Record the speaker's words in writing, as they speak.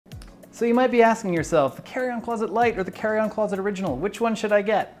So you might be asking yourself, the carry-on closet Lite or the carry-on closet original, which one should I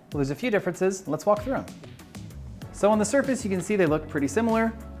get? Well, there's a few differences. Let's walk through them. So on the surface, you can see they look pretty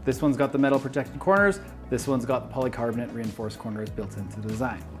similar. This one's got the metal protected corners. This one's got the polycarbonate reinforced corners built into the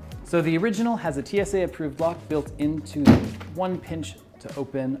design. So the original has a TSA approved lock built into the 1-pinch to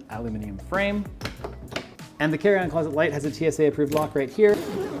open aluminum frame. And the carry-on closet Lite has a TSA approved lock right here.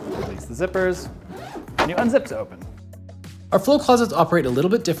 Release the zippers, and you unzip to open. Our flow closets operate a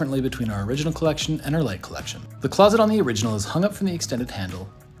little bit differently between our original collection and our Lite collection. The closet on the original is hung up from the extended handle,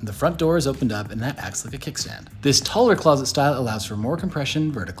 and the front door is opened up and that acts like a kickstand. This taller closet style allows for more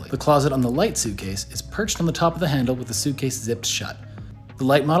compression vertically. The closet on the Lite suitcase is perched on the top of the handle with the suitcase zipped shut. The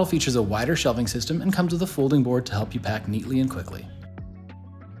Lite model features a wider shelving system and comes with a folding board to help you pack neatly and quickly.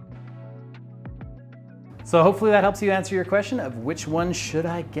 So hopefully that helps you answer your question of which one should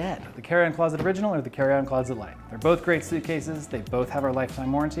I get, the carry-on closet original or the carry-on closet Lite. They're both great suitcases, they both have our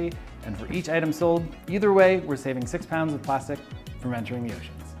lifetime warranty, and for each item sold, either way, we're saving 6 pounds of plastic from entering the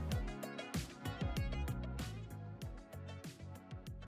ocean.